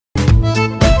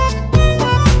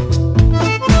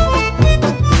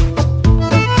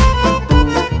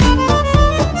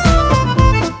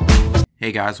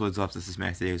Hey guys, what's up? This is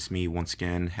Max. Today it's me once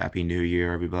again. Happy New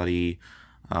Year, everybody.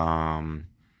 I'm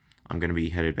gonna be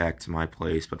headed back to my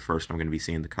place, but first I'm gonna be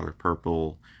seeing The Color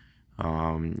Purple.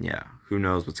 Yeah, who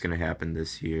knows what's gonna happen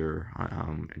this year?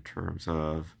 In terms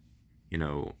of,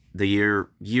 the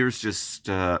years just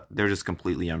they're just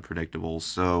completely unpredictable.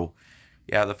 So,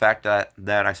 yeah, the fact that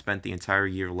I spent the entire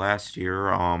year last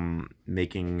year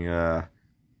making a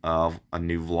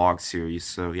new vlog series.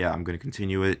 So yeah, I'm gonna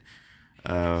continue it.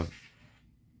 Uh,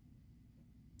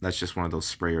 That's just one of those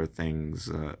sprayer things.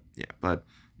 Yeah, but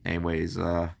anyways,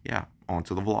 yeah, on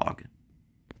to the vlog.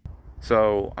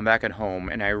 So I'm back at home,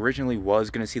 and I originally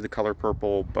was gonna see The Color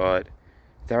Purple, but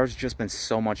there's just been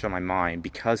so much on my mind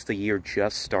because the year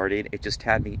just started. It just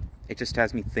has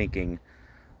me thinking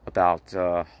about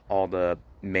all the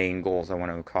main goals I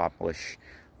want to accomplish.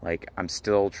 Like, I'm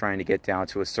still trying to get down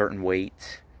to a certain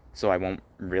weight, so I won't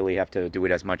really have to do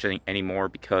it as much anymore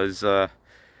because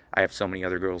I have so many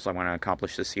other goals I want to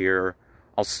accomplish this year.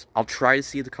 I'll try to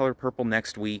see The Color Purple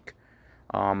next week,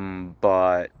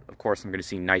 but of course I'm going to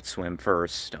see Night Swim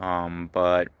first.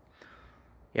 But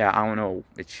yeah, I don't know.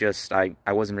 It's just I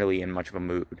wasn't really in much of a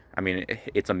mood. I mean,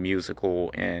 it's a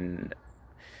musical, and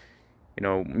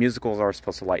musicals are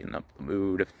supposed to lighten up the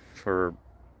mood for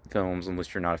films,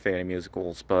 unless you're not a fan of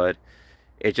musicals. But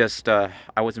it just I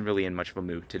wasn't really in much of a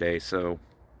mood today, so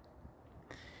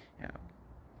yeah.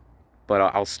 But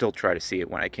I'll still try to see it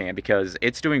when I can, because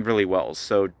it's doing really well,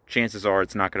 so chances are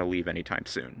it's not going to leave anytime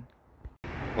soon.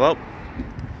 Well,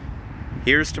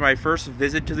 here's to my first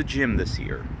visit to the gym this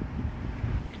year.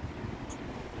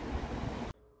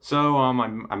 So,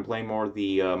 I'm playing more of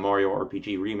the Mario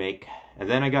RPG remake, and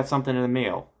then I got something in the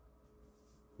mail.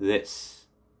 This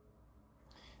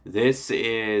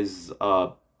is a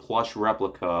plush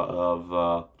replica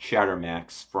of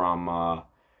Chattermax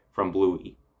from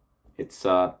Bluey. It's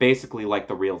basically like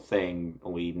the real thing,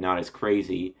 only not as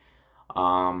crazy.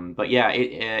 But yeah,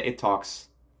 it talks.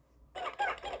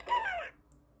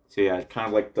 So yeah, kind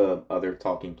of like the other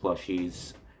talking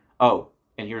plushies. Oh,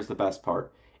 and here's the best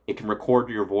part. It can record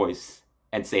your voice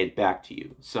and say it back to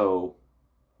you. So,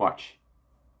 watch.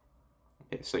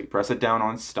 Okay, so you press it down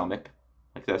on its stomach,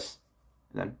 like this.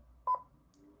 And then,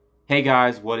 hey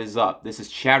guys, what is up? This is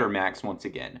Chattermax once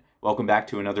again. Welcome back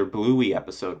to another Bluey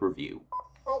episode review.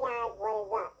 Hey guys,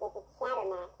 what is up? This is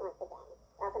Chattermax once again.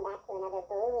 Welcome back to another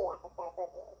Bluey episode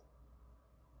review.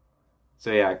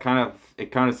 So yeah,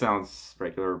 it kind of sounds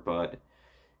regular, but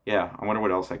yeah, I wonder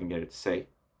what else I can get it to say.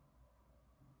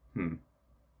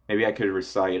 Maybe I could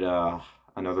recite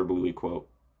another Bluey quote.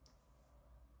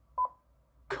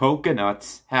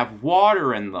 Coconuts have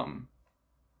water in them.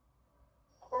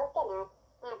 Coconuts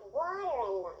have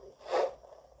water in them.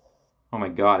 Oh my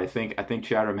god, I think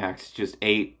Chattermax just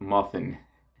ate muffin.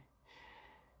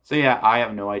 So yeah, I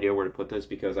have no idea where to put this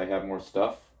because I have more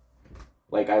stuff.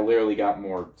 Like, I literally got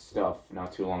more stuff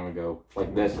not too long ago.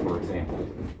 Like this, for example.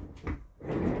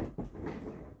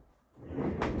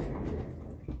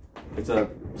 It's a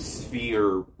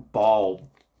sphere ball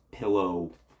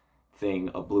pillow thing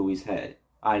of Bluey's head.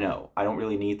 I know, I don't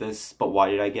really need this, but why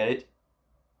did I get it?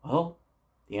 Well,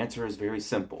 the answer is very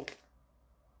simple.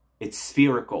 It's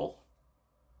spherical.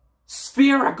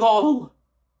 Spherical!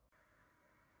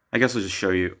 I guess I'll just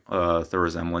show you the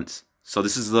resemblance. So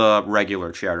this is the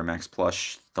regular Chattermax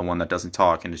plush, the one that doesn't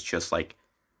talk, and it's just like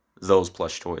those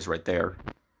plush toys right there.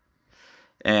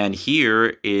 And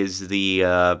here is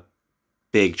the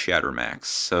big Chattermax.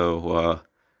 So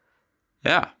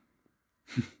yeah,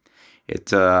 it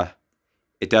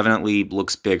definitely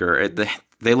looks bigger.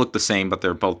 They look the same, but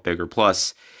they're both bigger.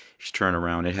 Plus, just turn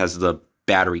around, it has the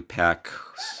battery pack.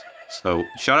 So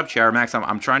shut up, Chattermax.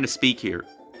 I'm trying to speak here.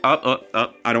 I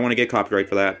don't want to get copyright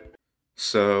for that.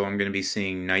 So I'm gonna be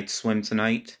seeing Night Swim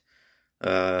tonight.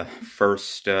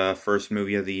 First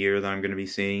movie of the year that I'm gonna be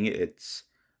seeing. It's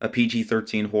a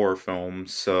PG-13 horror film.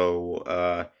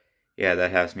 So yeah,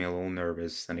 that has me a little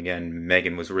nervous. And again,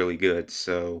 Megan was really good.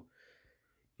 So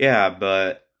yeah,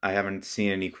 but I haven't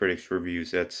seen any critics'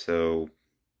 reviews yet, so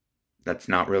that's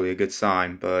not really a good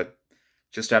sign. But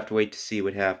just have to wait to see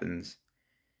what happens.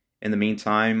 In the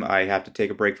meantime, I have to take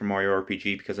a break from Mario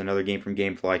RPG because another game from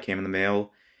Gamefly came in the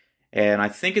mail. And I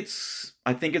think it's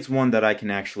one that I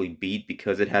can actually beat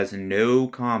because it has no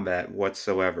combat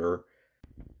whatsoever.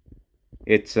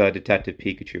 It's Detective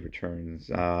Pikachu Returns.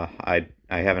 I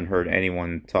haven't heard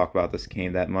anyone talk about this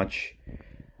game that much.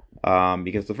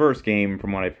 Because the first game,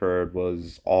 from what I've heard,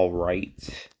 was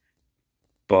alright.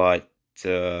 But,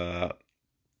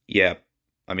 yeah,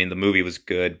 I mean, the movie was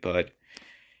good, but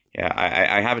yeah,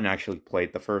 I haven't actually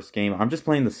played the first game. I'm just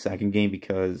playing the second game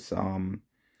because,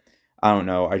 I don't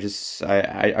know. I just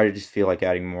feel like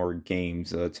adding more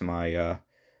games to my.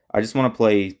 I just want to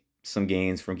play some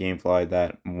games from GameFly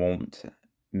that won't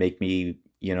make me,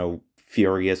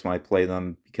 furious when I play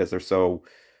them because they're so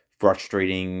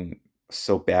frustrating,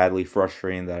 so badly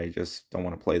frustrating that I just don't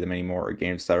want to play them anymore. Or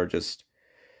games that are just,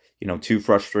 too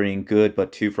frustrating, good,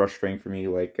 but too frustrating for me,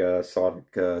 like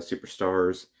Sonic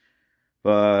Superstars.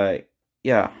 But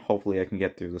yeah, hopefully I can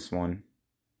get through this one.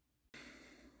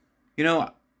 You know,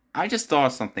 I just thought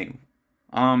of something.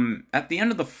 At the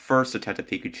end of the first Detective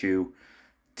Pikachu,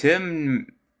 Tim,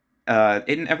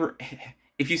 it never.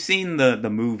 If you've seen the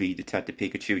movie Detective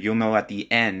Pikachu, you'll know at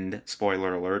the end,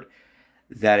 spoiler alert,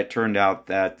 that it turned out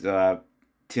that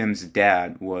Tim's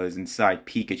dad was inside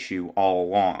Pikachu all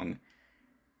along.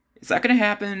 Is that gonna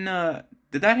happen?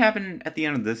 Did that happen at the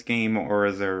end of this game, or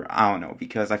is there? I don't know,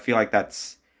 because I feel like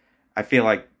that's. I feel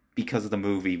like because of the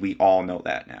movie, we all know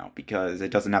that now because it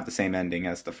doesn't have the same ending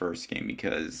as the first game.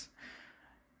 Because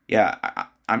yeah,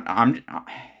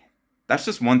 that's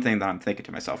just one thing that I'm thinking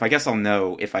to myself. I guess I'll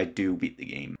know if I do beat the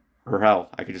game, or hell,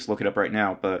 I could just look it up right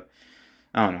now. But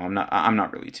I don't know. I'm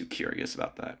not really too curious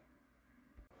about that.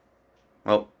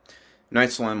 Well,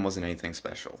 Night Swim wasn't anything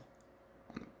special.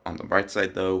 On the bright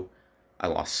side, though, I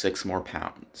lost 6 more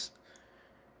pounds.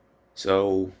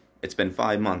 So it's been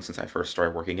 5 months since I first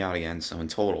started working out again. So in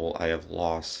total, I have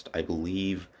lost, I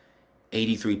believe,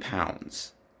 83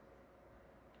 pounds.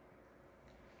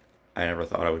 I never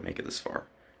thought I would make it this far.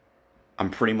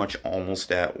 I'm pretty much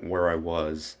almost at where I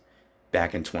was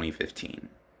back in 2015.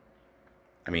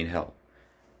 I mean, hell,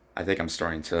 I think I'm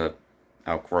starting to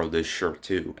outgrow this shirt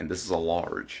too, and this is a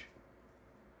large.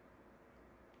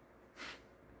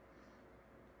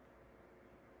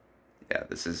 Yeah,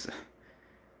 this is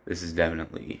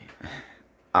definitely,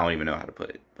 I don't even know how to put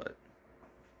it, but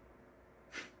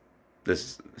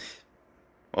this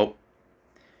well,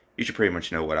 you should pretty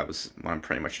much know what I'm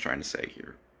pretty much trying to say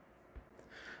here.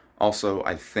 Also,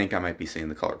 I think I might be seeing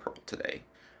the color purple today.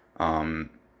 Um,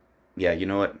 yeah, you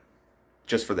know what?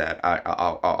 Just for that,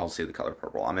 I'll see the color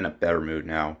purple. I'm in a better mood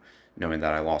now, knowing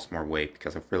that I lost more weight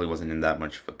because I really wasn't in that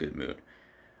much of a good mood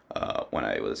when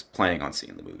I was planning on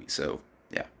seeing the movie. So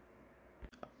yeah.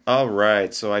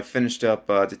 Alright, so I finished up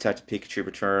Detective Pikachu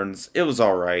Returns. It was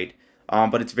alright,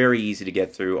 but it's very easy to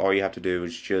get through. All you have to do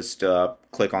is just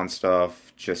click on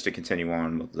stuff just to continue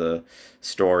on with the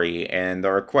story. And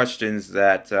there are questions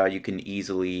that you can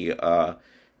easily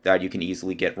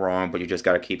get wrong, but you just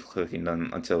gotta keep clicking them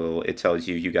until it tells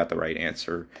you you got the right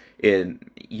answer. And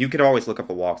you could always look up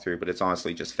a walkthrough, but it's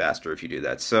honestly just faster if you do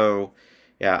that. So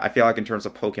yeah, I feel like in terms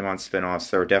of Pokemon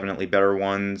spin-offs, there are definitely better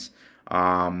ones.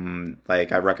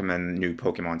 Like I recommend new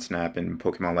Pokemon Snap and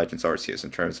Pokemon Legends Arceus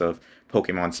in terms of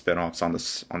Pokemon spin-offs on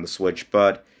the Switch.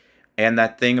 But and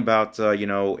that thing about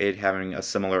it having a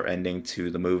similar ending to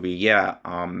the movie, yeah,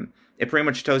 it pretty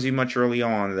much tells you much early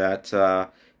on that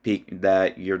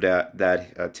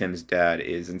Tim's dad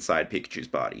is inside Pikachu's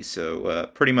body. So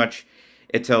pretty much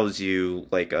it tells you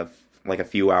like a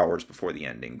few hours before the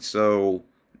ending. So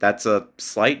that's a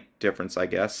slight difference, I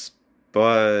guess.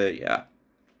 But yeah.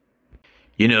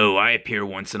 You know, I appear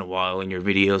once in a while in your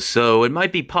videos, so it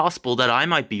might be possible that I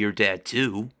might be your dad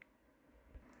too.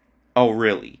 Oh,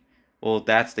 really? Well, if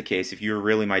that's the case, if you were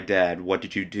really my dad, what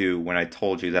did you do when I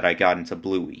told you that I got into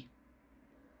Bluey?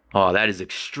 Oh, that is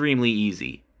extremely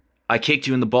easy. I kicked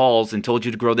you in the balls and told you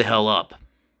to grow the hell up.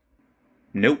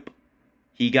 Nope.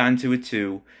 He got into it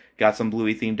too, got some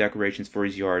Bluey-themed decorations for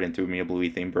his yard, and threw me a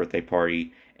Bluey-themed birthday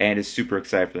party, and is super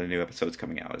excited for the new episodes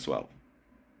coming out as well.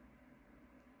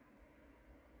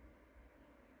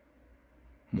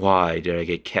 Why did I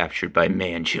get captured by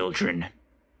man-children?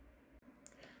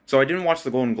 So I didn't watch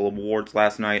the Golden Globe Awards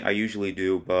last night. I usually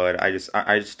do, but I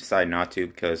just decided not to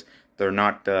because they're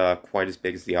not quite as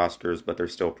big as the Oscars, but they're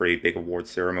still a pretty big award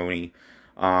ceremony.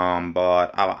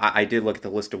 But I did look at the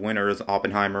list of winners.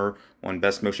 Oppenheimer won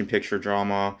Best Motion Picture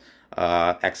Drama.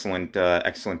 Excellent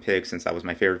pick since that was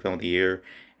my favorite film of the year.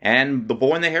 And The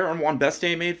Boy and the Heron won Best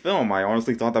Animated Film. I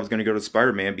honestly thought that was going to go to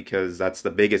Spider-Man because that's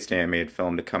the biggest animated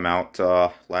film to come out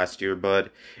last year.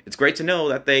 But it's great to know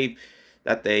that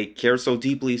they care so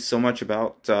deeply, so much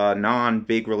about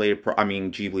non-big related. I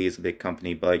mean, Ghibli is a big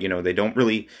company, but they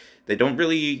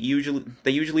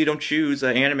usually don't choose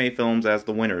anime films as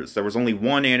the winners. There was only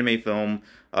one anime film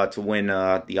to win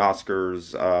the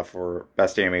Oscars for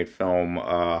Best Animated Film,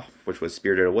 which was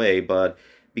Spirited Away, but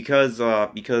because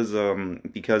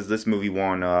this movie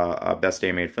won Best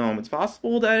Animated Film, it's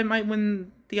possible that it might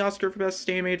win the Oscar for Best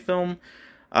Animated Film.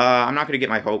 I'm not going to get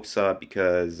my hopes up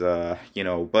because,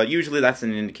 but usually that's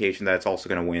an indication that it's also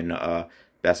going to win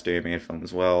Best Animated Film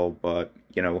as well. But,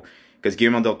 because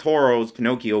Guillermo del Toro's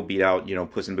Pinocchio beat out,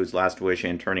 Puss in Boots' Last Wish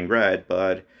and Turning Red,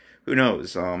 but who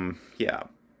knows? Yeah,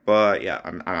 but yeah,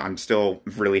 I'm still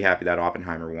really happy that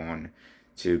Oppenheimer won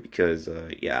too, because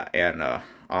yeah, and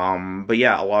but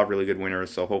yeah, a lot of really good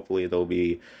winners. So hopefully there'll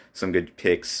be some good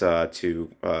picks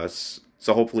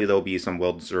so hopefully there'll be some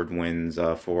well-deserved wins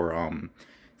for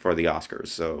the Oscars.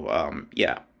 So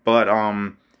yeah, but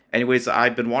anyways,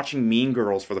 I've been watching Mean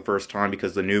Girls for the first time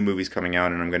because the new movie's coming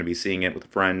out and I'm going to be seeing it with a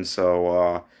friend.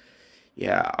 So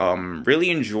yeah, really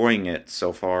enjoying it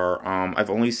so far. I've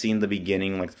only seen the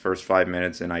beginning, like the first 5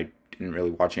 minutes, and I didn't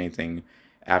really watch anything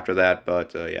after that.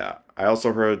 But yeah, I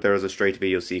also heard there was a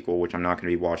straight-to-video sequel, which I'm not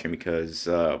going to be watching because,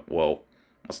 well,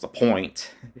 what's the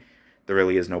point? There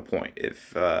really is no point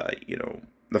if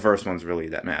the first one's really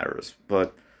that matters.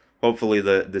 But hopefully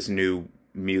this new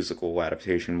musical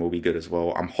adaptation will be good as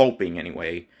well. I'm hoping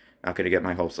anyway. Not going to get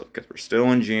my hopes up because we're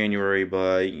still in January,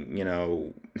 but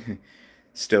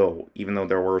still, even though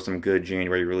there were some good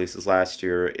January releases last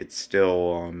year, it's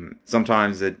still,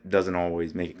 sometimes it doesn't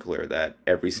always make it clear that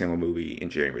every single movie in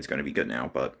January is going to be good now,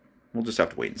 but we'll just have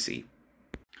to wait and see.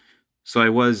 So I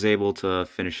was able to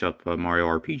finish up Mario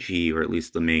RPG, or at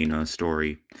least the main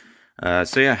story.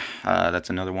 So yeah, that's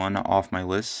another one off my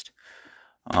list.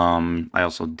 I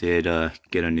also did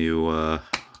get a new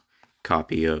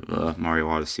copy of Mario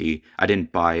Odyssey. I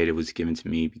didn't buy it, it was given to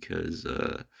me because,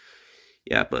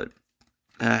 yeah, but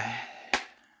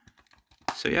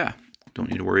so yeah, don't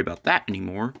need to worry about that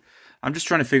anymore. I'm just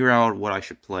trying to figure out what I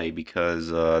should play because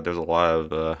there's a lot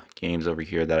of games over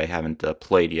here that I haven't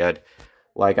played yet.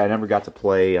 Like, I never got to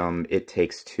play It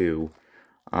Takes Two,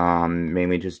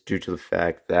 mainly just due to the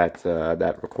fact that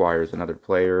that requires another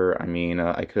player. I mean,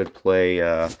 I could play,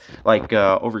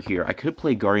 over here, I could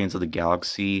play Guardians of the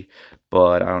Galaxy,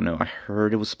 but I don't know, I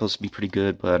heard it was supposed to be pretty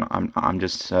good, but I'm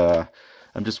just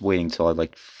waiting till I,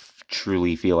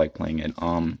 truly feel like playing it.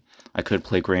 I could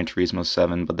play Gran Turismo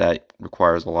 7, but that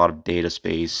requires a lot of data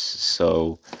space,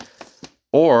 so...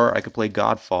 Or I could play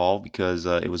Godfall, because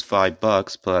it was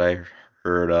 $5, but I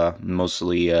heard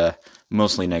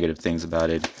mostly negative things about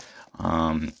it.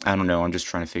 I don't know, I'm just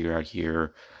trying to figure out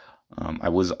here. I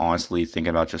was honestly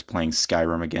thinking about just playing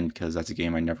Skyrim again, because that's a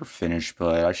game I never finished,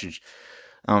 but I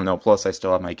don't know, plus I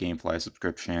still have my GameFly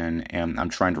subscription, and I'm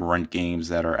trying to run games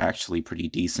that are actually pretty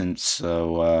decent,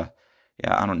 so,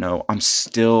 yeah, I don't know. I'm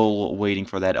still waiting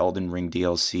for that Elden Ring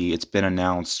DLC. It's been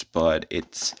announced, but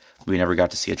we never got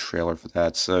to see a trailer for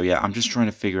that. So yeah, I'm just trying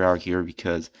to figure out here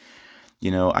because,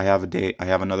 I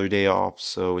have another day off,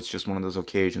 so it's just one of those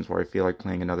occasions where I feel like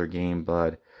playing another game,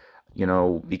 but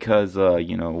because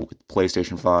with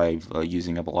PlayStation 5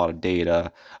 using up a lot of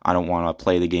data, I don't want to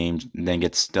play the game and then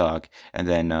get stuck and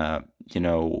then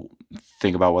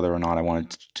think about whether or not I wanted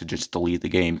to just delete the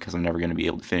game because I'm never going to be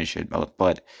able to finish it.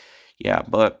 But yeah,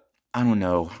 but I don't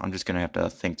know. I'm just gonna have to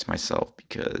think to myself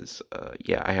because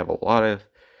yeah, I have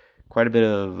quite a bit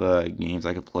of games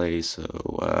I could play.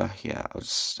 So yeah,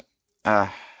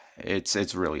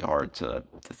 it's really hard to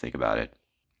think about it.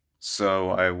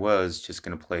 So I was just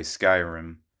gonna play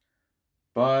Skyrim,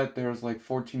 but there's like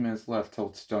 14 minutes left till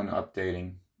it's done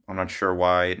updating. I'm not sure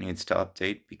why it needs to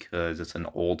update because it's an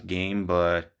old game,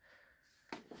 but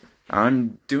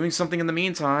I'm doing something in the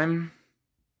meantime.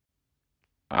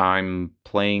 I'm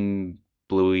playing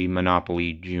Bluey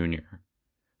Monopoly Jr.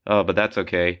 Oh, but that's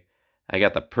okay. I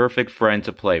got the perfect friend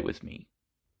to play with me.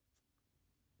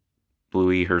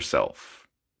 Bluey herself.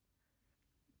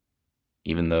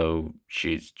 Even though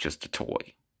she's just a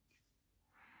toy.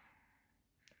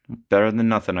 Better than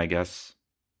nothing, I guess.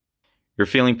 You're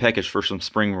feeling peckish for some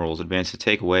spring rolls. Advance to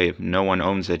takeaway. If no one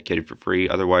owns it, get it for free.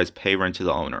 Otherwise, pay rent to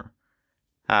the owner.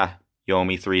 Ah, you owe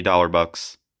me $3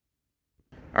 bucks.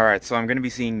 Alright, so I'm going to be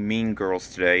seeing Mean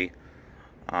Girls today.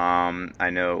 I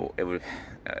know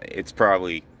it's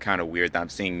probably kind of weird that I'm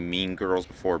seeing Mean Girls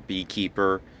before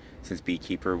Beekeeper, since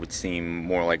Beekeeper would seem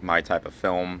more like my type of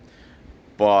film.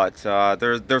 But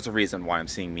there's a reason why I'm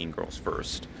seeing Mean Girls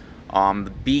first.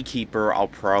 The Beekeeper I'll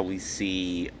probably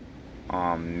see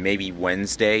maybe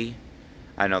Wednesday.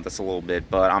 I know that's a little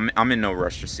bit, but I'm in no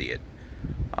rush to see it.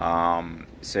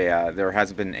 So yeah, there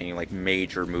hasn't been any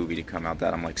major movie to come out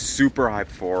that I'm super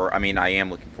hyped for. I mean, I am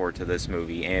looking forward to this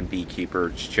movie and Beekeeper.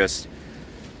 It's just,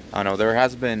 I don't know, there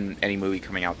hasn't been any movie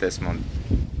coming out this month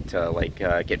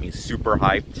to get me super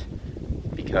hyped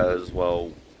because,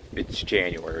 well, it's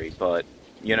January. But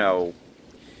the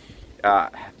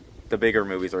bigger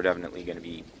movies are definitely going to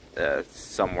be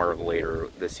somewhere later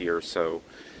this year. So,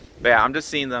 but yeah, I'm just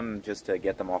seeing them just to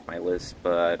get them off my list.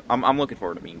 But I'm looking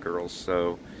forward to Mean Girls.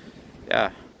 So.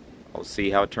 Yeah, I'll see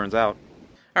how it turns out.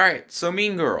 Alright, so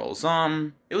Mean Girls,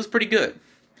 it was pretty good.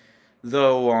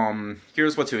 Though,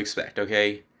 here's what to expect,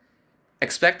 okay?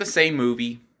 Expect the same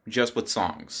movie, just with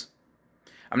songs.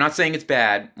 I'm not saying it's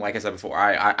bad. Like I said before,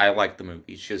 I like the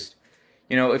movie. It's just,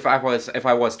 if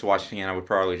I was to watch it again, I would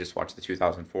probably just watch the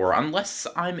 2004, unless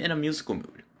I'm in a musical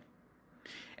mood.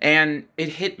 And it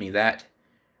hit me that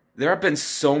there have been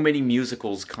so many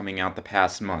musicals coming out the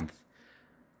past month.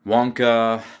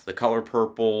 Wonka, The Color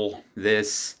Purple,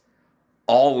 this,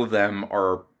 all of them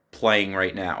are playing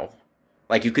right now.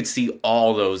 Like, you could see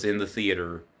all those in the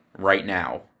theater right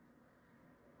now.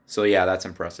 So yeah, that's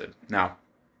impressive. Now,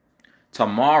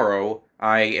 tomorrow,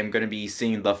 I am going to be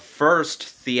seeing the first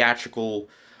theatrical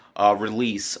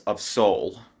release of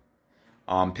Soul,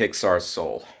 Pixar's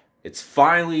Soul. It's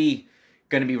finally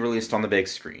going to be released on the big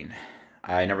screen.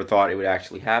 I never thought it would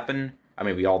actually happen. I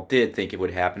mean, we all did think it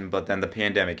would happen, but then the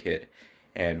pandemic hit,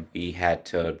 and we had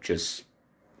to just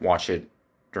watch it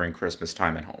during Christmas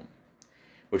time at home,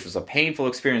 which was a painful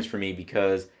experience for me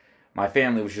because my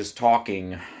family was just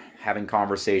talking, having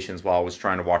conversations while I was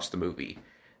trying to watch the movie.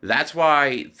 That's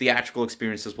why theatrical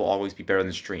experiences will always be better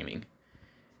than streaming.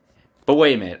 But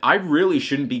wait a minute, I really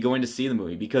shouldn't be going to see the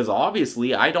movie because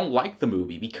obviously I don't like the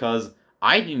movie because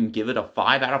I didn't give it a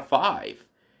 5 out of 5.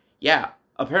 Yeah,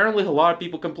 apparently a lot of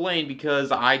people complained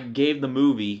because I gave the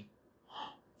movie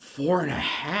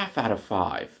 4.5 out of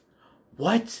 5.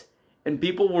 What? And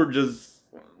people were just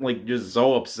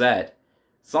so upset.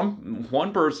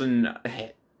 One person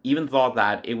even thought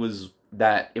that it was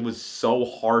so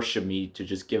harsh of me to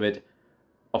just give it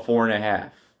a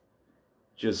 4.5.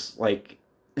 Just like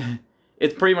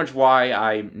it's pretty much why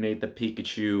I made the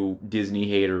Pikachu Disney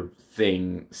hater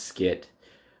thing skit.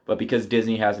 But because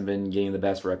Disney hasn't been getting the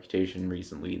best reputation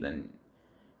recently, then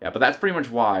yeah, but that's pretty much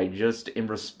why, just in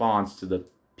response to the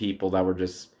people that were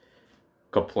just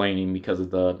complaining because of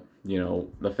the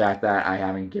fact that I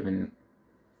haven't given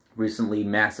recently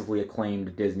massively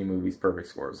acclaimed Disney movies perfect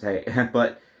scores. Hey,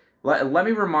 but let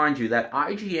me remind you that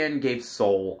IGN gave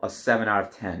Soul a 7 out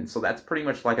of 10, so that's pretty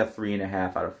much like a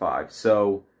 3.5 out of 5.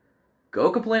 So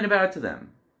go complain about it to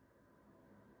them.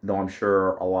 Though I'm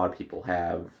sure a lot of people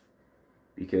have,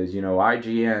 because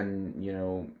IGN,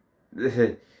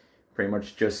 pretty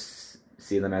much just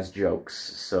see them as jokes.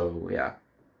 So yeah.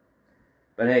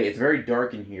 But hey, it's very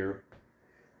dark in here.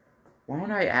 Why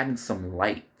don't I add in some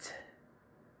light?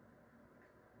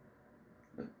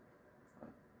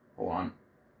 Hold on.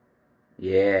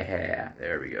 Yeah,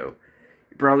 there we go.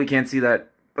 You probably can't see that,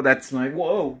 but that's my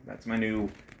new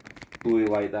blue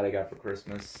light that I got for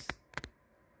Christmas.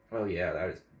 Oh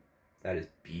yeah, that is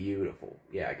beautiful.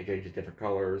 Yeah, I can change it to different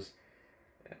colors.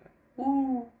 Yeah.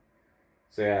 Woo!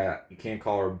 So yeah, you can't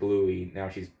call her bluey. Now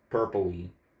she's purpley,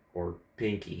 or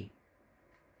pinky,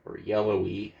 or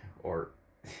yellowy, or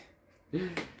I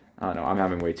don't know. I'm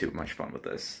having way too much fun with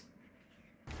this.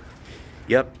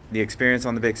 Yep, the experience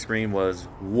on the big screen was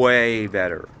way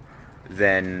better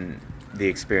than the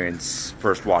experience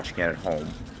first watching it at home.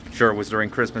 Sure, it was during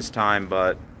Christmas time,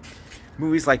 but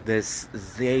movies like this,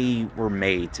 they were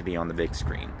made to be on the big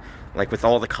screen. Like, with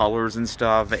all the colors and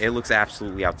stuff, it looks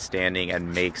absolutely outstanding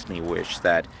and makes me wish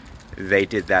that they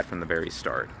did that from the very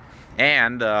start.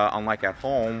 And, unlike at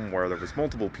home, where there was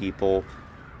multiple people,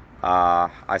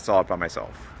 I saw it by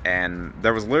myself. And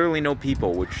there was literally no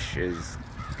people, which is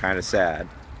kind of sad.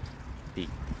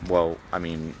 Well, I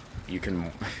mean, you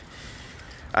can...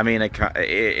 I mean,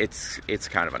 it's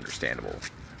kind of understandable.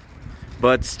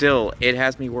 But still, it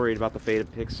has me worried about the fate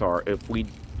of Pixar. If we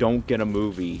don't get a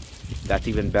movie that's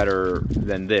even better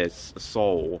than this,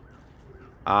 Soul,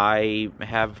 I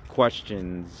have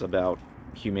questions about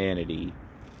humanity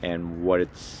and what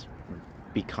it's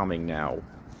becoming now.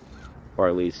 Or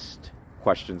at least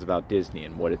questions about Disney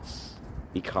and what it's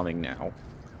becoming now.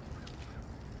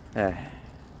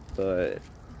 But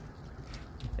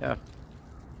yeah.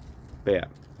 But yeah,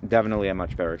 definitely a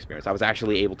much better experience. I was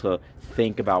actually able to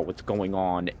think about what's going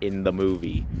on in the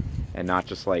movie and not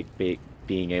just like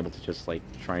being able to just like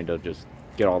trying to just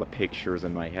get all the pictures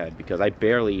in my head, because I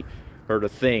barely heard a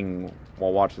thing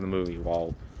while watching the movie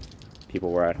while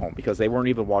people were at home, because they weren't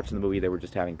even watching the movie, they were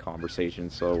just having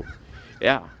conversations. So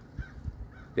yeah,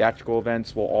 theatrical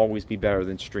events will always be better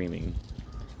than streaming.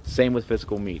 Same with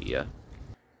physical media.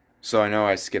 So I know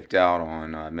I skipped out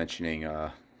on mentioning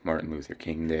Martin Luther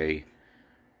King Day.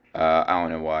 I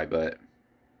don't know why, but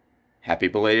happy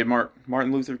belated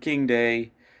Martin Luther King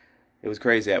Day. It was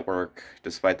crazy at work,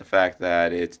 despite the fact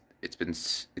that it's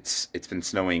been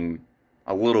snowing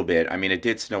a little bit. I mean, it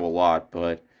did snow a lot,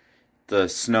 but the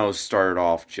snow started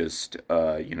off just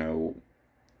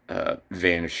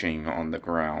vanishing on the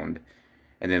ground,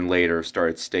 and then later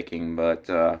started sticking. But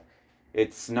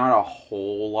It's not a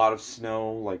whole lot of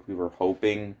snow like we were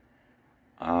hoping.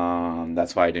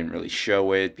 That's why I didn't really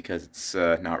show it, because it's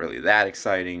not really that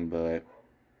exciting. But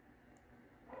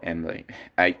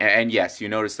and yes, you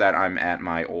notice that I'm at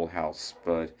my old house,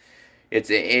 but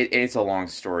it's a long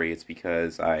story. It's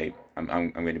because I'm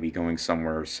going to be going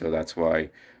somewhere, so that's why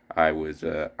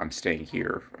I'm staying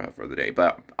here for the day.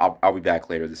 But I'll be back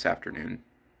later this afternoon.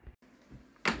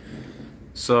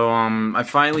 So I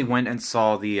finally went and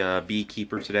saw the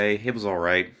Beekeeper today. It was all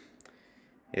right.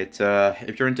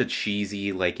 If you're into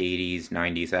cheesy like 80s,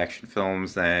 90s action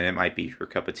films, then it might be your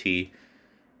cup of tea.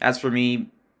 As for me,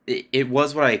 it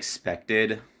was what I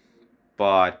expected,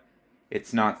 but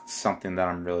it's not something that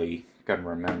I'm really gonna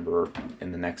remember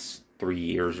in the next 3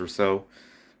 years or so.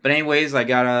 But anyways, I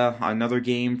got another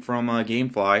game from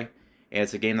GameFly, and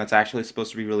it's a game that's actually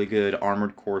supposed to be really good,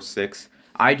 Armored Core 6.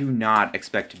 I do not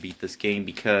expect to beat this game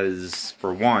because,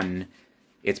 for one,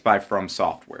 it's by From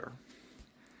Software.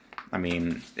 I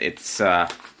mean, this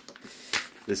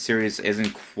series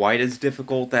isn't quite as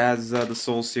difficult as the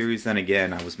Soul series. Then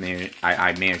again,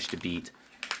 I managed to beat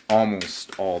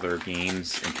almost all their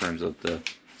games in terms of the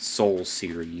Soul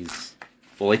series.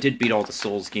 Well, I did beat all the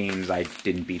Souls games. I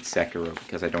didn't beat Sekiro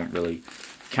because I don't really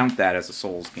count that as a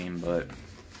Souls game, but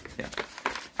yeah.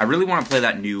 I really want to play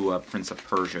that new Prince of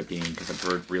Persia game because I've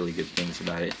heard really good things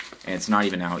about it, and it's not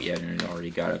even out yet, and it already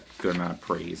got a good amount of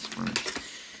praise from it.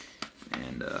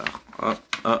 And,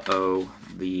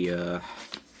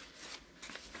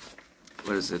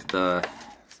 what is it, the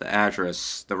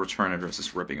address, the return address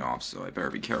is ripping off, so I better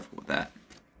be careful with that.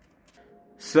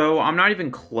 So, I'm not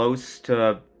even close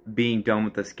to being done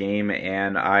with this game,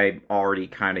 and I already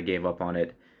kind of gave up on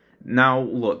it. Now,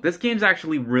 look, this game's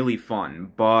actually really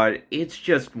fun, but it's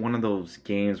just one of those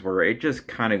games where it just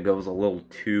kind of goes a little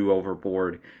too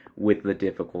overboard with the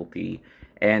difficulty.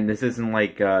 And this isn't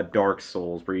like Dark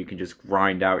Souls, where you can just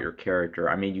grind out your character.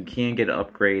 I mean, you can get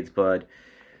upgrades, but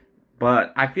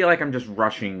I feel like I'm just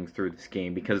rushing through this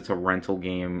game because it's a rental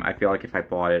game. I feel like if I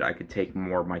bought it, I could take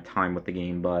more of my time with the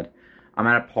game, but I'm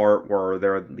at a part where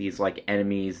there are these, like,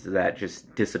 enemies that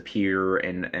just disappear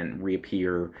and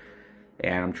reappear,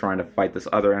 and I'm trying to fight this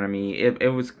other enemy. It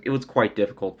was quite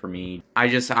difficult for me. I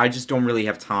just don't really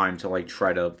have time to, like,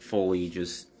 try to fully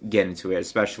just get into it,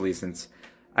 especially since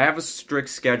I have a strict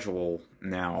schedule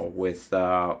now with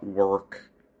work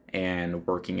and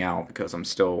working out because I'm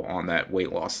still on that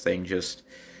weight loss thing.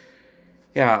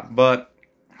 Yeah, but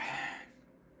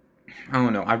I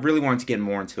don't know. I really wanted to get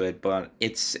more into it, but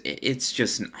it's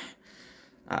just.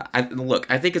 Look,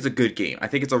 I think it's a good game. I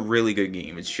think it's a really good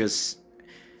game. It's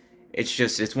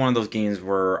one of those games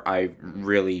where I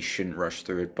really shouldn't rush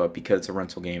through it, but because it's a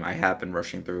rental game, I have been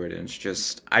rushing through it, and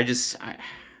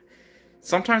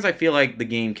sometimes I feel like the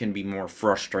game can be more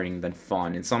frustrating than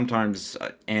fun, and sometimes,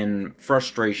 and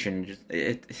frustration,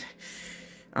 I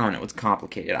don't know, it's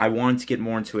complicated. I wanted to get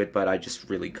more into it, but I just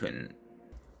really couldn't.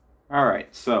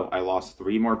 Alright, so I lost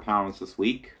 3 more pounds this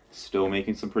week, still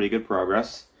making some pretty good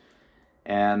progress.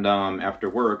 And after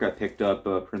work, I picked up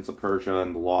Prince of Persia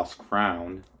and the Lost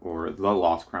Crown, or The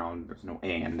Lost Crown, there's no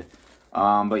and.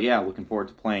 But yeah, looking forward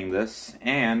to playing this.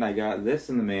 And I got this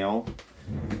in the mail.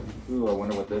 Ooh, I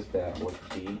wonder what this bad would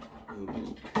be.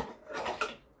 Ooh.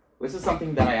 This is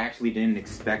something that I actually didn't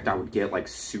expect I would get, like,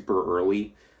 super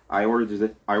early. I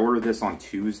ordered this on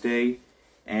Tuesday,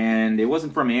 and it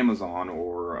wasn't from Amazon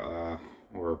or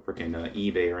freaking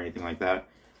eBay or anything like that.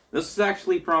 This is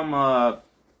actually from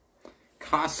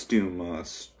costume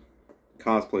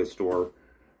cosplay store,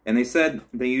 and they said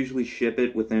they usually ship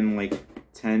it within like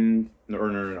 15,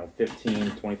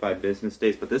 25 business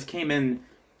days, but this came in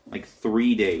like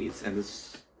 3 days, and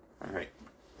this, alright,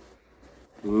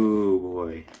 ooh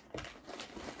boy, I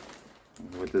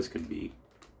wonder what this could be.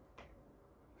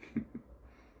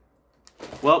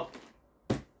 Well,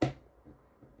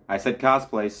 I said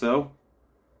cosplay, so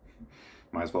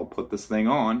might as well put this thing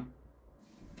on.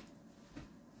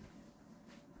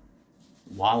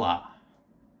 Voila.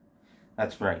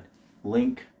 That's right.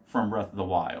 Link from Breath of the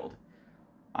Wild.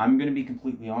 I'm going to be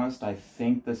completely honest, I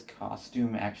think this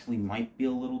costume actually might be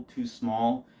a little too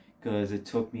small, because it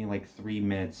took me like 3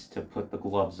 minutes to put the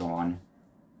gloves on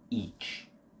each.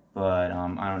 But,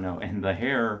 I don't know. And the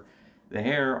hair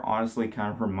honestly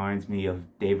kind of reminds me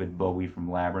of David Bowie from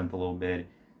Labyrinth a little bit.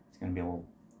 It's going to be a little...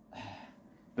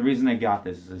 The reason I got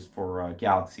this is for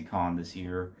GalaxyCon this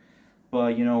year.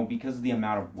 But, you know, because of the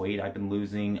amount of weight I've been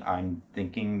losing, I'm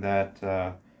thinking that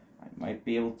I might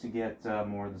be able to get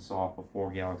more of this off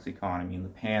before GalaxyCon. I mean, the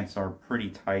pants are pretty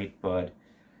tight, but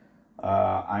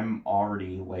I'm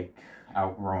already, like,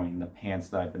 outgrowing the pants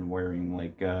that I've been wearing.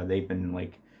 Like, they've been,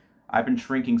 like, I've been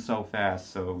shrinking so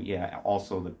fast, so yeah,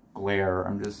 also the glare,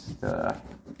 I'm just,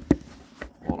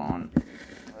 hold on.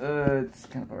 It's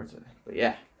kind of hard to, but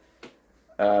yeah.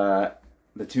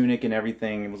 The tunic and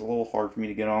everything, it was a little hard for me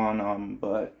to get on,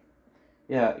 but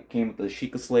yeah, it came with the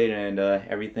Sheikah slate and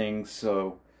everything,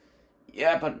 so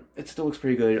yeah, but it still looks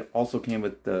pretty good. It also came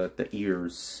with the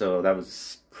ears, so that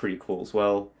was pretty cool as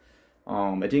well.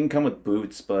 It didn't come with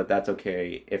boots, but that's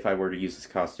okay. If I were to use this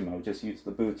costume, I would just use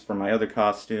the boots for my other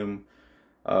costume,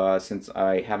 since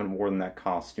I haven't worn that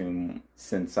costume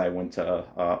since I went to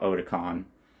Otakon.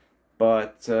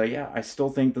 But yeah, I still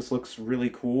think this looks really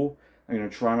cool. I'm going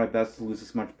to try my best to lose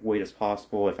as much weight as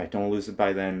possible. If I don't lose it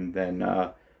by then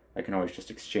I can always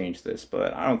just exchange this,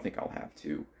 but I don't think I'll have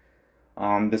to.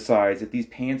 Besides, if these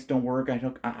pants don't work,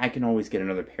 I can always get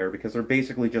another pair because they're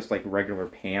basically just like regular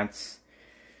pants.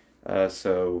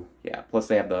 So yeah, plus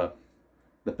they have the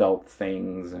belt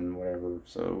things and whatever,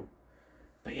 so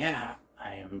but yeah,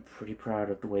 I am pretty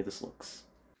proud of the way this looks.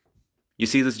 You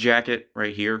see this jacket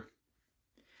right here?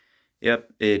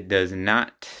 Yep, it does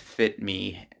not fit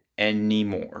me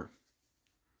anymore.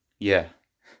 Yeah.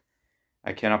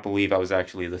 I cannot believe I was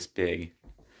actually this big.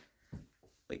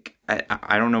 Like,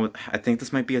 I don't know, I think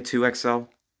this might be a 2XL.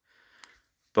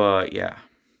 But yeah.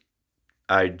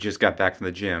 I just got back from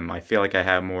the gym. I feel like I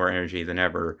have more energy than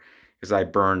ever because I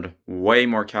burned way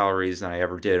more calories than I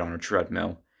ever did on a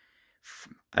treadmill.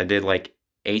 I did like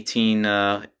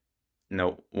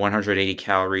 180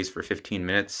 calories for 15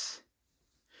 minutes.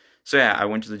 So yeah, I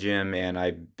went to the gym and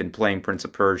I've been playing Prince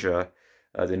of Persia,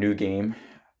 the new game.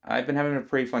 I've been having a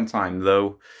pretty fun time,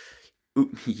 though.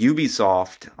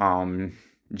 Ubisoft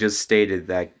just stated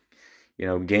that, you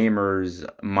know, gamers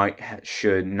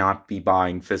should not be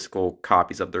buying physical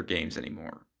copies of their games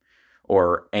anymore,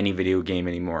 or any video game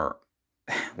anymore.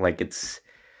 Like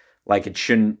it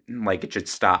should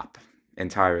stop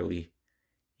entirely.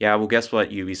 Yeah, well, guess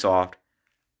what, Ubisoft?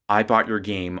 I bought your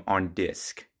game on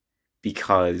disc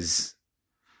because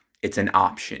it's an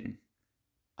option.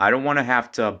 I don't want to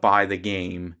have to buy the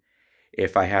game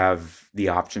if I have the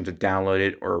option to download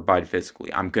it or buy it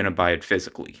physically. I'm going to buy it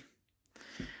physically.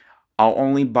 I'll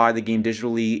only buy the game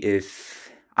digitally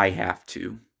if I have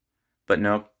to. But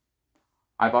no,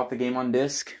 I bought the game on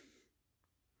disc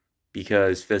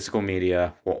because physical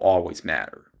media will always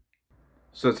matter.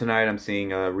 So tonight I'm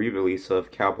seeing a re-release of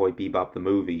Cowboy Bebop the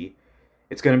movie.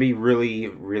 It's going to be really,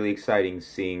 really exciting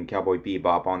seeing Cowboy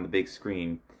Bebop on the big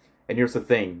screen. And here's the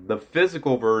thing, the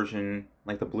physical version,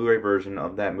 like the Blu-ray version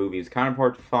of that movie, is kind of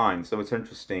hard to find, so it's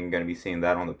interesting going to be seeing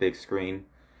that on the big screen.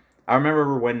 I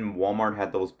remember when Walmart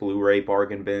had those Blu-ray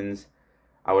bargain bins,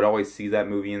 I would always see that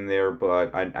movie in there,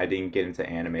 but I didn't get into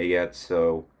anime yet,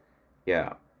 so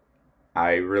yeah,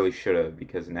 I really should have,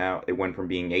 because now it went from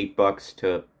being $8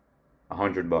 to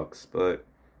 $100, but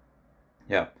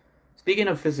yeah. Speaking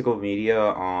of physical media,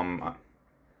 I'm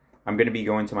going to be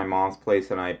going to my mom's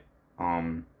place, and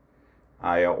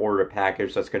I ordered a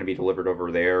package that's going to be delivered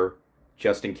over there,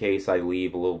 just in case I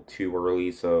leave a little too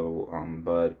early. So,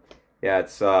 but yeah,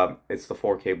 it's the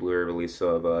 4K Blu-ray release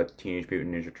of Teenage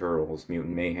Mutant Ninja Turtles: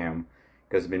 Mutant Mayhem,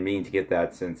 because I've been meaning to get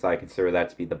that since I consider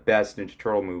that to be the best Ninja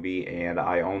Turtle movie, and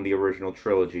I own the original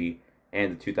trilogy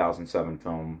and the 2007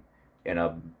 film in a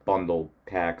bundle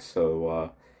pack.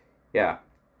 So, yeah,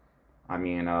 I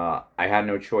mean, I had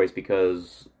no choice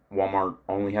because Walmart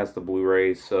only has the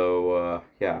Blu-ray. So,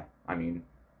 yeah. I mean,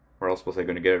 where else was I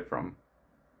going to get it from?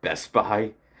 Best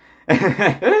Buy?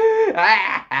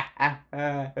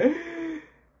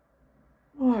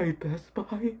 Why Best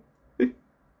Buy?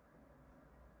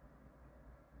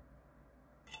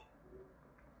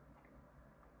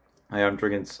 I am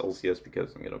drinking Celsius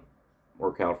because I'm going to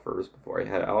work out first before I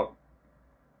head out.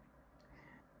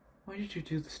 Why did you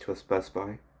do this to us, Best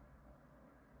Buy?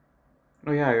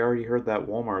 Oh yeah, I already heard that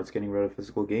Walmart's getting rid of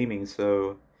physical gaming,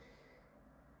 so...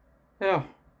 yeah.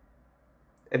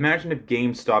 Imagine if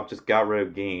GameStop just got rid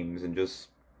of games and just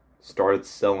started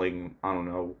selling, I don't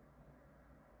know,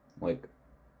 like,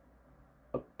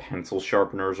 pencil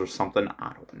sharpeners or something.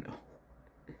 I don't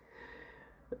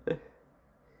know.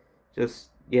 Just,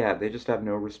 yeah, they just have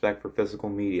no respect for physical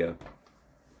media.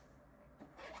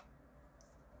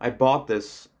 I bought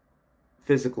this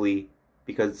physically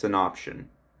because it's an option.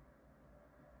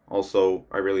 Also,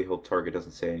 I really hope Target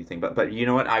doesn't say anything. But you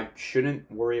know what? I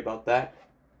shouldn't worry about that.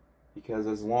 Because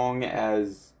as long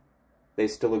as they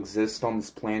still exist on this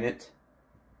planet,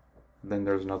 then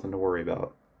there's nothing to worry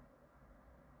about.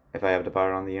 If I have to buy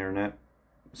it on the internet,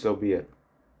 so be it.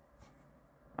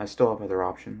 I still have other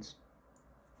options.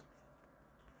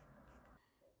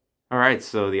 Alright,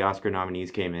 so the Oscar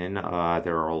nominees came in. There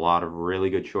are a lot of really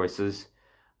good choices.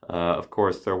 Of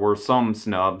course, there were some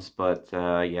snubs, but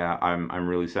yeah, I'm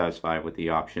really satisfied with the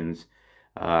options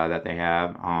that they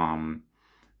have.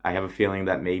 I have a feeling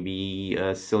that maybe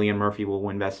Cillian Murphy will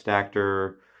win Best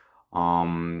Actor,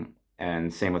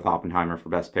 and same with Oppenheimer for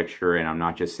Best Picture. And I'm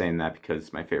not just saying that because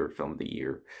it's my favorite film of the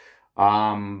year.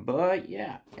 But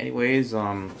yeah. Anyways,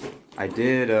 I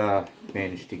did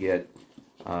manage to get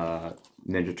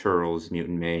Ninja Turtles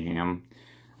Mutant Mayhem.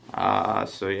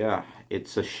 So yeah,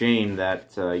 it's a shame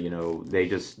that you know, they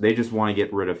just want to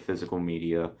get rid of physical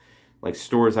media. Like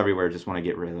stores everywhere just want to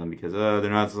get rid of them because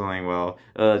they're not selling well.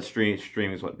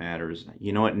 Streaming is what matters.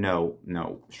 You know what?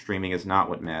 No, streaming is not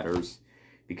what matters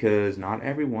because not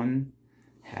everyone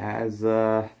has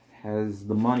the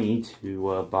money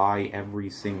to buy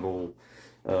every single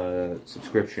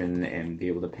subscription and be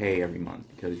able to pay every month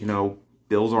because you know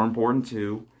bills are important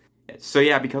too. So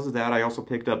yeah, because of that, I also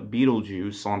picked up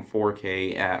Beetlejuice on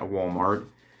 4K at Walmart.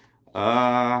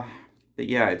 But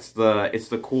yeah, it's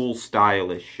the cool,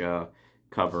 stylish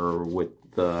cover with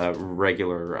the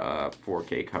regular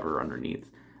 4K cover underneath.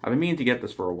 I've been meaning to get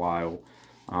this for a while,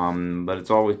 but it's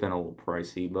always been a little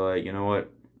pricey. But you know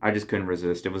what? I just couldn't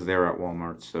resist. It was there at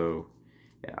Walmart, so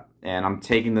yeah. And I'm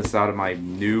taking this out of my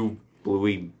new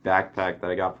bluey backpack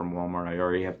that I got from Walmart. I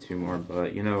already have 2 more,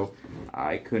 but you know,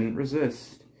 I couldn't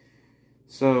resist.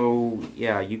 So,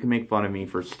 yeah, you can make fun of me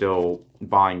for still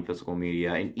buying physical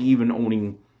media and even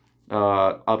owning,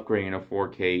 upgrading a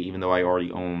 4K, even though I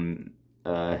already own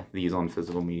these on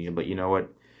physical media. But you know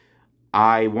what?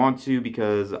 I want to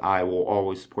because I will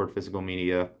always support physical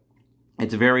media.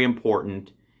 It's very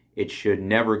important. It should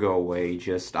never go away.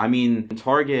 I mean,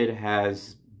 Target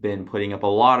has been putting up a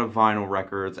lot of vinyl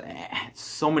records.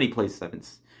 So many places have been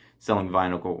selling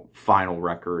vinyl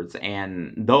records,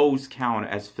 and those count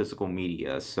as physical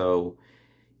media. So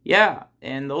yeah,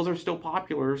 and those are still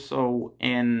popular. So,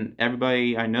 and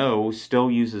everybody I know still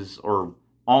uses, or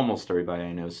almost everybody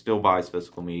I know still buys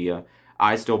physical media.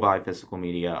 I still buy physical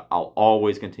media. I'll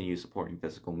always continue supporting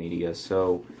physical media.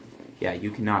 So yeah,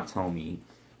 you cannot tell me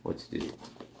what to do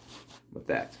with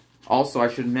that. Also, I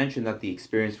should mention that the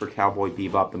experience for Cowboy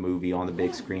Bebop the movie on the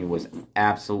big screen was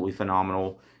absolutely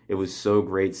phenomenal. It was so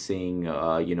great seeing,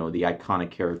 you know, the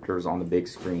iconic characters on the big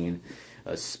screen.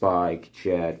 Spike,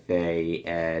 Jet, Faye,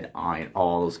 Ed, Ein,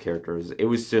 all those characters. It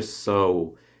was just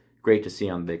so great to see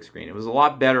on the big screen. It was a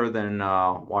lot better than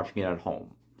watching it at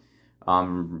home.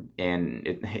 And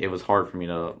it was hard for me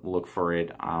to look for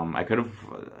it. I could have,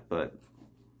 but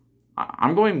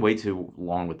I'm going way too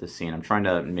long with this scene. I'm trying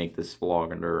to make this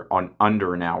vlog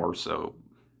under an hour, so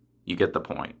you get the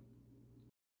point.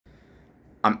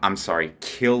 I'm sorry,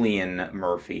 Cillian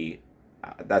Murphy.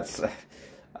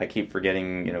 I keep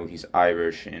forgetting, you know, he's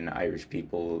Irish, and Irish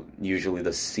people, usually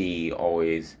the C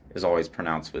is always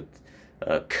pronounced with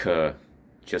K,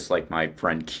 just like my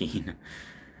friend Keen.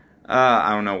 I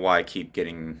don't know why I keep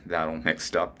getting that all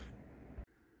mixed up.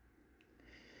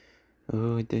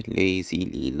 Oh, the lazy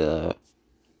Leela.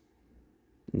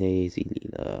 Lazy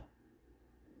Leela.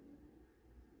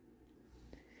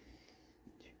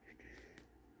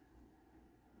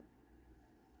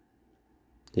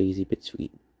 Lazy but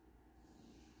sweet.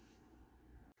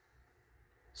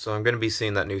 So I'm going to be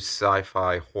seeing that new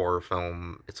sci-fi horror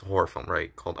film. It's a horror film,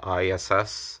 right? Called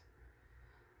ISS.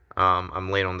 I'm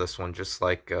late on this one, just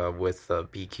like with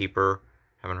Beekeeper.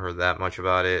 Haven't heard that much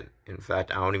about it. In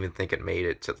fact, I don't even think it made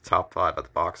it to the top 5 at the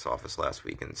box office last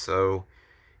weekend. So,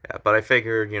 yeah, but I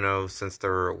figured, you know, since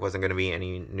there wasn't going to be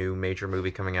any new major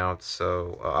movie coming out,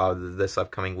 so this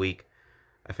upcoming week,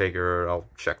 I figure I'll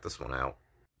check this one out.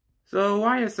 So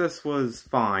ISS was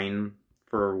fine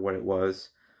for what it was.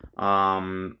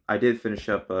 I did finish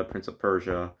up Prince of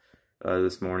Persia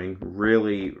this morning.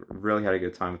 Really had a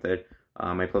good time with it.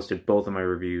 I posted both of my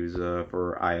reviews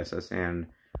for ISS and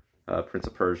Prince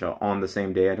of Persia on the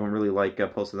same day. I don't really like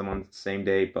posting them on the same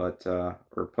day, but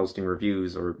or posting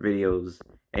reviews or videos,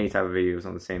 any type of videos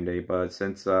on the same day. But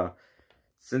since I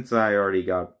already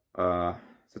got the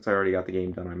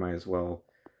game done, I might as well.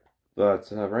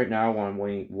 But right now, I'm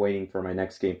waiting for my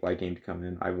next Gameplay game to come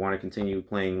in. I want to continue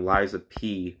playing Lies of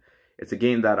P. It's a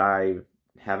game that I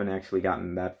haven't actually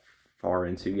gotten that far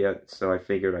into yet, so I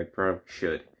figured I probably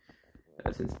should,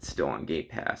 since it's still on Game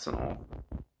Pass and all.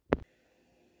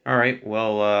 Alright,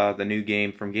 well, the new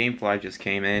game from Gamefly just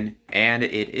came in, and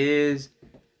it is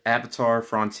Avatar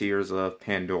Frontiers of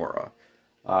Pandora.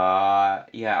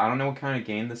 Yeah, I don't know what kind of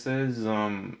game this is.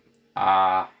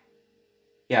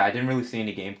 Yeah, I didn't really see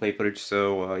any gameplay footage,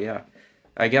 so, yeah.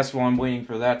 I guess while I'm waiting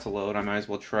for that to load, I might as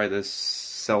well try this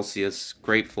Celsius.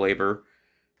 Great flavor.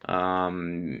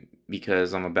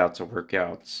 because I'm about to work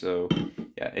out. So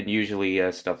yeah, and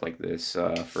usually stuff like this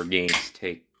for games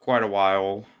take quite a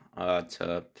while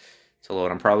to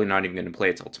load. I'm probably not even going to play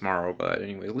it till tomorrow, but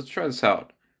anyway, let's try this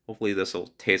out. Hopefully this will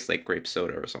taste like grape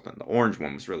soda or something. The orange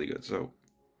one was really good, so.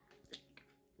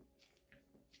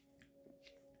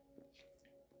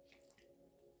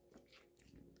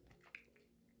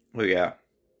 Oh yeah,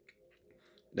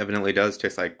 definitely does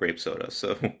taste like grape soda,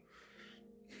 so.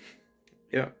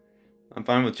 Yeah, I'm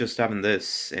fine with just having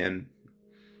this and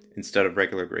instead of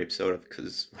regular grape soda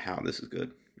because wow, this is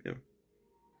good. Yeah.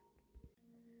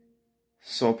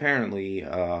 So apparently,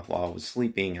 while I was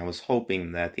sleeping, I was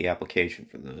hoping that the application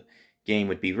for the game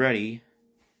would be ready,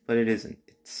 but it isn't.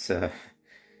 It's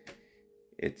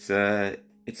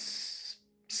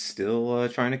still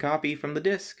trying to copy from the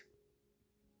disk.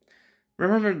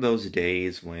 Remember those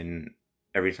days when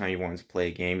every time you wanted to play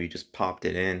a game, you just popped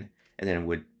it in and then it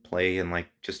would play in like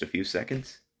just a few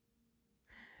seconds?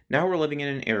 Now we're living in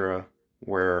an era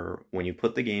where when you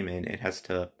put the game in, it has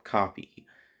to copy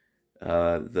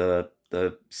the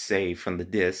save from the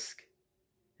disk,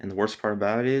 and the worst part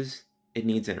about it is it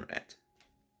needs internet.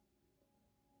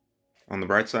 On the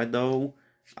bright side, though,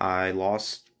 I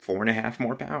lost 4.5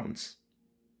 more pounds.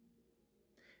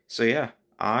 So yeah,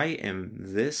 I am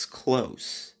this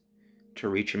close to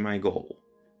reaching my goal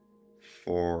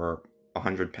for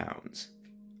 100 pounds.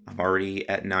 I'm already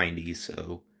at 90,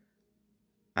 so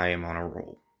I am on a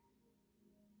roll.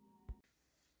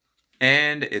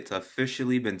 And it's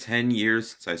officially been 10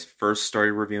 years since I first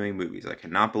started reviewing movies. I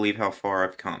cannot believe how far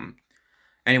I've come.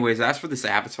 Anyways, as for this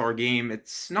Avatar game,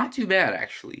 it's not too bad,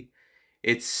 actually.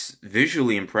 It's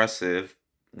visually impressive.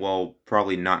 Well,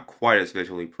 probably not quite as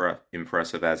visually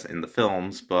impressive as in the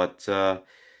films, but,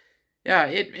 yeah,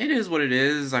 it is what it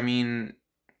is. I mean,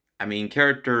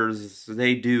 characters,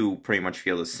 they do pretty much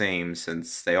feel the same,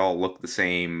 since they all look the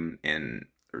same, and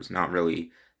there's not really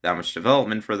that much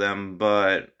development for them,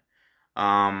 but...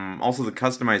 also the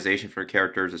customization for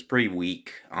characters is pretty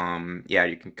weak. Yeah,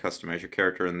 you can customize your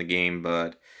character in the game,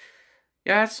 but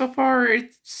yeah, so far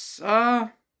it's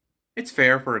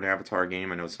fair for an Avatar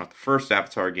game. I know it's not the first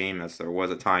Avatar game, as there was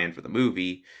a tie-in for the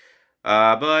movie.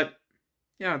 But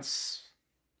yeah, it's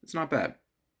not bad.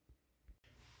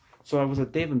 So I was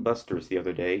at Dave & Buster's the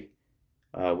other day,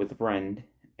 with a friend,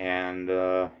 and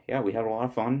yeah, we had a lot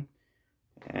of fun.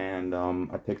 And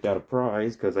I picked out a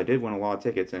prize because I did win a lot of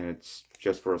tickets, and it's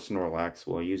just for a Snorlax.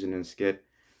 Will I use it in a skit?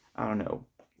 I don't know.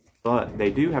 But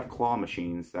they do have claw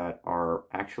machines that are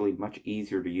actually much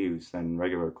easier to use than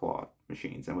regular claw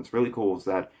machines. And what's really cool is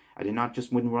that I did not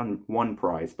just win one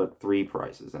prize, but 3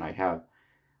 prizes. And I have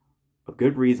a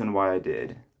good reason why I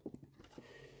did.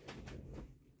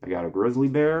 I got a grizzly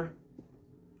bear,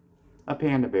 a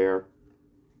panda bear,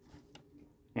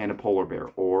 and a polar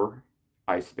bear, or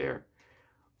ice bear.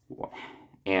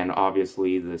 And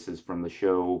obviously this is from the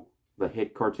show, the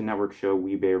hit Cartoon Network show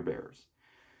We Bare Bears.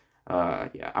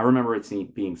 Yeah, I remember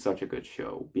it being such a good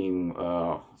show, being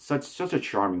such a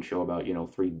charming show about, you know,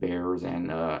 3 bears,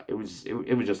 and it was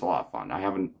just a lot of fun. I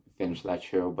haven't finished that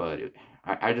show, but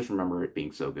I just remember it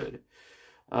being so good.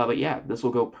 But yeah, this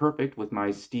will go perfect with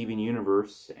my Steven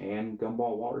Universe and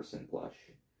Gumball Watterson plush.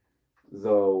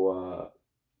 Though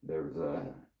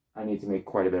I need to make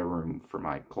quite a bit of room for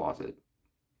my closet.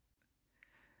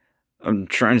 I'm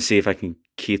trying to see if I can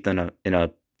keep them in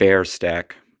a bear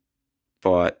stack,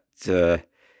 but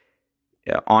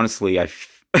yeah, honestly,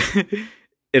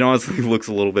 it honestly looks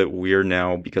a little bit weird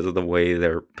now because of the way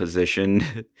they're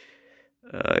positioned.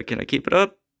 Can I keep it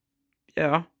up?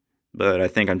 Yeah, but I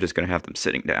think I'm just gonna have them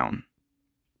sitting down.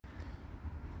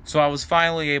 So I was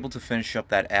finally able to finish up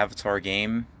that Avatar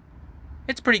game.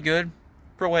 It's pretty good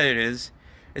for what it is.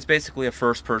 It's basically a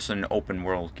first-person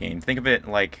open-world game. Think of it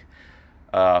like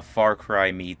Far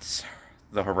Cry meets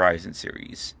the Horizon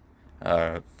series,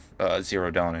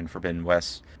 Zero Dawn and Forbidden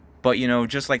West. But, you know,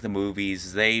 just like the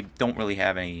movies, they don't really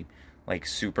have any, like,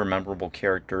 super memorable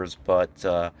characters, but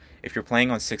if you're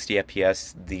playing on 60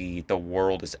 FPS, the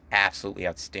world is absolutely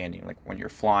outstanding, like, when you're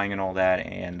flying and all that,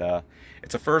 and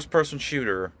it's a first-person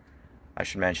shooter, I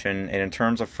should mention, and in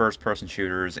terms of first-person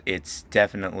shooters, it's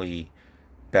definitely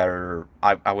better.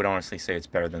 I would honestly say it's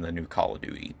better than the new Call of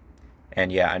Duty. And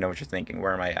yeah, I know what you're thinking.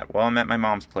 Where am I at? Well, I'm at my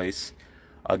mom's place.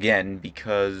 Again,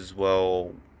 because,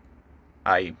 well,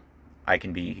 I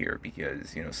can be here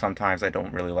because, you know, sometimes I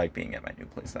don't really like being at my new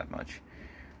place that much.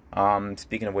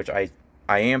 Speaking of which, I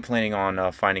am planning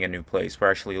on finding a new place.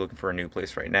 We're actually looking for a new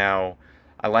place right now.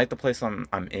 I like the place I'm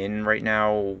in right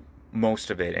now, most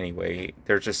of it anyway.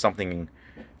 There's just something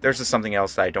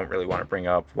else that I don't really want to bring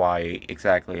up, why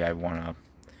exactly I want to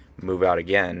move out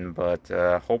again, but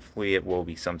hopefully it will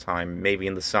be sometime, maybe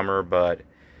in the summer. But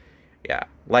yeah,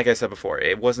 like I said before,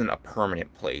 it wasn't a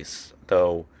permanent place,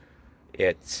 though.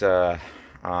 It's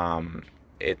um,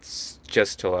 it's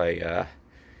just till I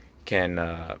can.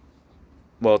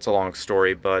 Well, it's a long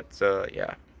story, but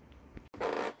yeah.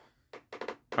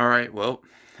 All right, well,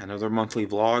 another monthly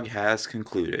vlog has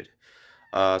concluded.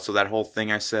 So that whole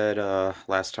thing I said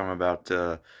last time about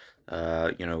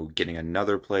getting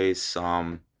another place,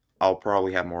 I'll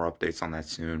probably have more updates on that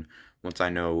soon once I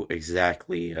know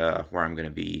exactly where I'm gonna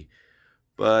be.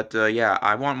 But yeah,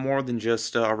 I want more than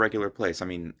just a regular place. I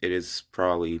mean, it is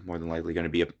probably more than likely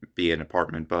going to be an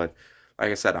apartment, but like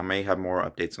I said, I may have more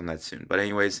updates on that soon. But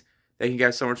anyways, thank you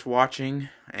guys so much for watching,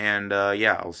 and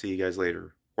yeah, I'll see you guys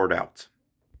later. Word out.